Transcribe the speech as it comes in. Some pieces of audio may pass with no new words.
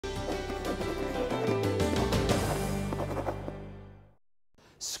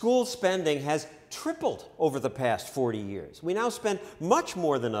School spending has tripled over the past 40 years. We now spend much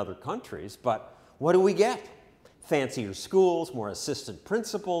more than other countries, but what do we get? Fancier schools, more assistant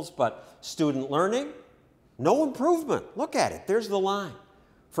principals, but student learning? No improvement. Look at it. There's the line.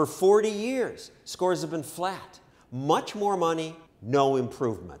 For 40 years, scores have been flat. Much more money, no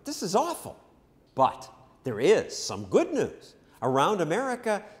improvement. This is awful. But there is some good news. Around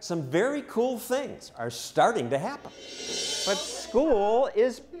America, some very cool things are starting to happen. But school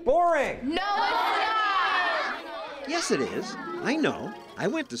is boring. No, it's not! Yes, it is. I know. I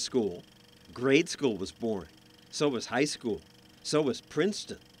went to school. Grade school was boring. So was high school. So was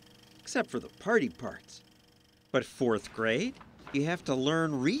Princeton. Except for the party parts. But 4th grade, you have to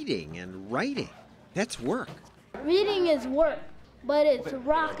learn reading and writing. That's work. Reading is work, but it's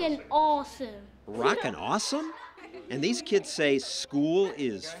rockin' awesome. Rockin' awesome? And these kids say school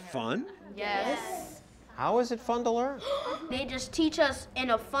is fun? Yes. How is it fun to learn? They just teach us in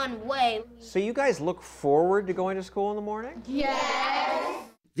a fun way. So you guys look forward to going to school in the morning? Yes.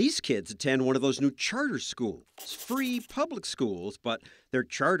 These kids attend one of those new charter schools, free public schools, but their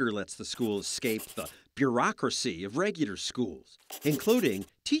charter lets the school escape the bureaucracy of regular schools, including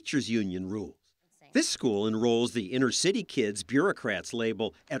teachers' union rules. This school enrolls the inner city kids bureaucrats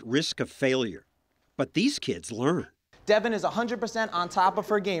label at risk of failure. But these kids learn. Devin is 100% on top of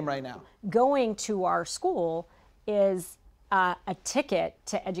her game right now. Going to our school is a ticket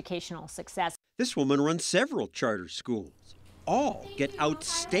to educational success. This woman runs several charter schools. All get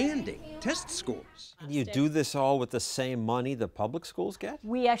outstanding test scores. You do this all with the same money the public schools get?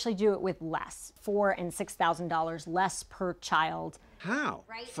 We actually do it with less, $4,000 and $6,000 less per child. How?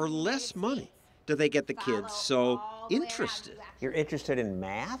 For less money do they get the kids so interested? You're interested in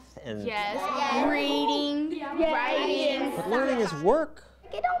math and Yes. Reading, writing. But learning is work.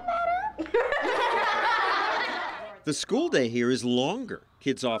 It don't matter. The school day here is longer.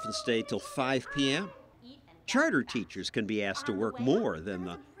 Kids often stay till 5 p.m. Charter teachers can be asked to work more than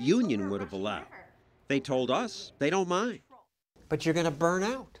the union would have allowed. They told us they don't mind. But you're going to burn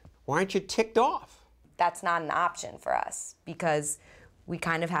out. Why aren't you ticked off? That's not an option for us because we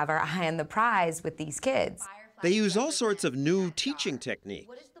kind of have our eye on the prize with these kids. They use all sorts of new teaching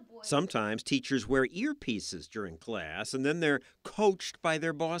techniques. Sometimes teachers wear earpieces during class, and then they're coached by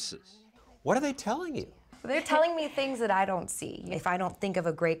their bosses. What are they telling you? They're telling me things that I don't see. If I don't think of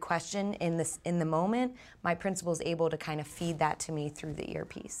a great question in the moment, my principal's able to kind of feed that to me through the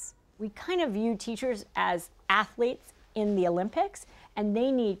earpiece. We kind of view teachers as athletes in the Olympics, and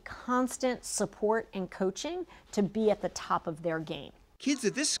they need constant support and coaching to be at the top of their game. Kids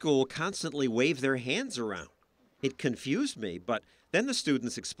at this school constantly wave their hands around. It confused me, but then the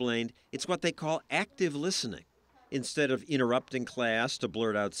students explained it's what they call active listening. Instead of interrupting class to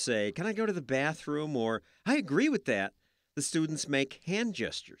blurt out, say, "Can I go to the bathroom?" or "I agree with that," the students make hand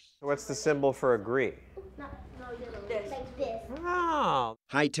gestures. What's the symbol for agree? Like this. Oh.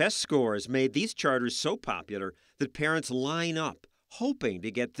 High test scores made these charters so popular that parents line up, hoping to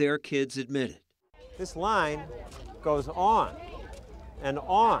get their kids admitted. This line goes on and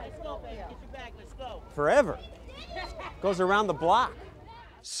on forever. Goes around the block.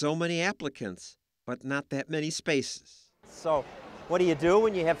 So many applicants, but not that many spaces. So what do you do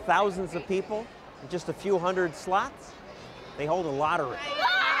when you have thousands of people and just a few hundred slots? They hold a lottery.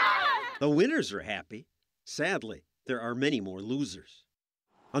 The winners are happy. Sadly, there are many more losers.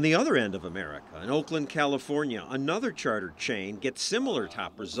 On the other end of America, in Oakland, California, another charter chain gets similar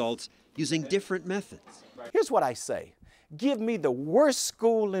top results using different methods. Here's what I say. Give me the worst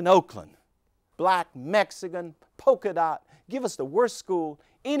school in Oakland. Black, Mexican, polka dot. Give us the worst school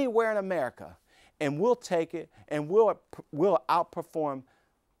anywhere in America, and we'll take it, and we'll outperform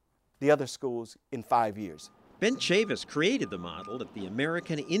the other schools in 5 years. Ben Chavis created the model at the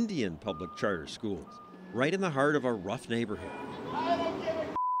American Indian Public Charter Schools, right in the heart of a rough neighborhood.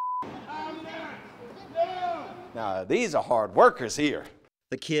 Now, these are hard workers here.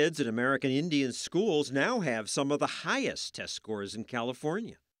 The kids at American Indian schools now have some of the highest test scores in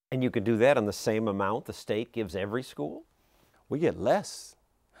California. And you could do that on the same amount the state gives every school? We get less.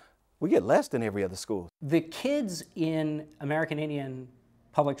 We get less than every other school. The kids in American Indian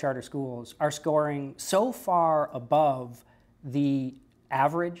public charter schools are scoring so far above the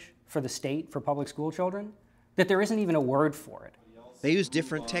average for the state for public school children that there isn't even a word for it. They use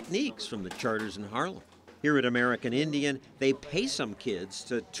different techniques from the charters in Harlem. Here at American Indian, they pay some kids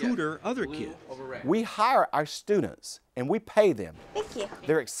to tutor other kids. We hire our students and we pay them. Thank you.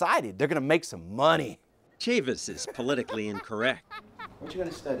 They're excited. They're going to make some money. Chavis is politically incorrect. What you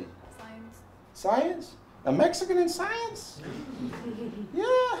going to study? Science? A Mexican in science?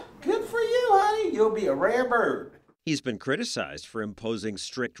 Yeah, good for you, honey. You'll be a rare bird. He's been criticized for imposing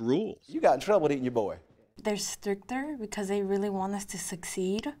strict rules. You got in trouble, didn't you, boy? They're stricter because they really want us to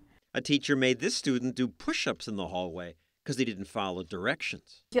succeed. A teacher made this student do push-ups in the hallway because he didn't follow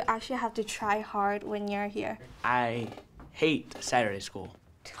directions. You actually have to try hard when you're here. I hate Saturday school.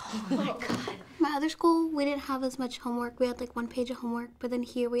 Oh my God. My other school, we didn't have as much homework. We had like 1 page of homework, but then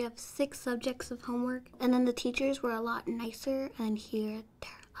here we have 6 subjects of homework. And then the teachers were a lot nicer, and here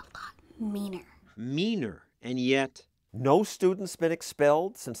they're a lot meaner. Meaner, and yet No student's been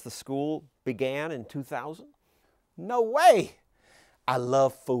expelled since the school began in 2000? No way. I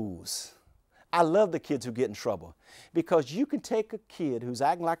love fools. I love the kids who get in trouble because you can take a kid who's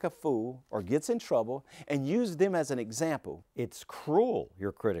acting like a fool or gets in trouble and use them as an example. It's cruel,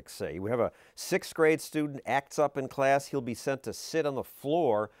 your critics say. We have a 6th grade student acts up in class, he'll be sent to sit on the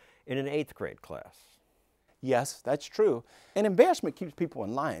floor in an 8th grade class. Yes, that's true. And embarrassment keeps people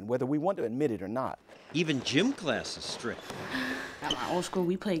in line, whether we want to admit it or not. even gym class is strict. At my old school,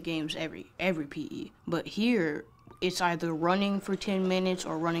 we play games every PE. But here, it's either running for 10 minutes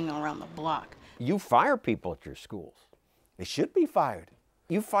or running around the block. You fire people at your schools. They should be fired.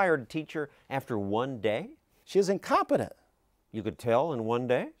 You fired a teacher after 1 day? She is incompetent. You could tell in 1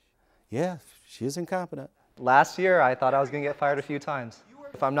 day? Yeah, she is incompetent. Last year, I thought I was going to get fired a few times.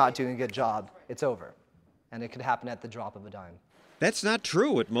 If I'm not doing a good job, it's over. And it could happen at the drop of a dime. That's not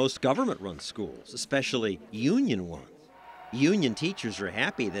true at most government-run schools, especially union ones. Union teachers are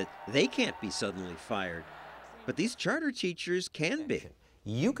happy that they can't be suddenly fired. But these charter teachers can be.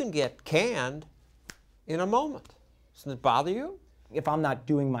 You can get canned in a moment. Doesn't it bother you? If I'm not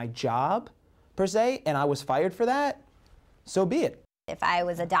doing my job, per se, and I was fired for that, so be it. If I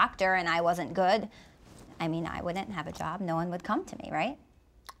was a doctor and I wasn't good, I mean, I wouldn't have a job. No one would come to me, right?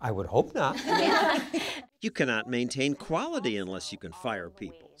 I would hope not. You cannot maintain quality unless you can fire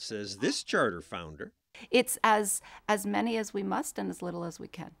people, says this charter founder. It's as many as we must and as little as we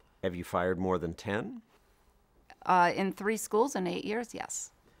can. Have you fired more than 10? In 3 schools in 8 years,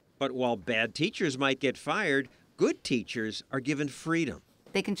 yes. But while bad teachers might get fired, good teachers are given freedom.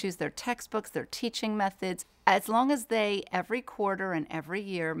 They can choose their textbooks, their teaching methods, as long as they, every quarter and every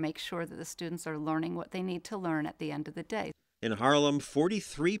year, make sure that the students are learning what they need to learn at the end of the day. In Harlem,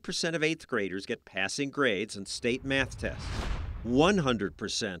 43% of 8th graders get passing grades on state math tests.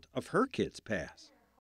 100% of her kids pass.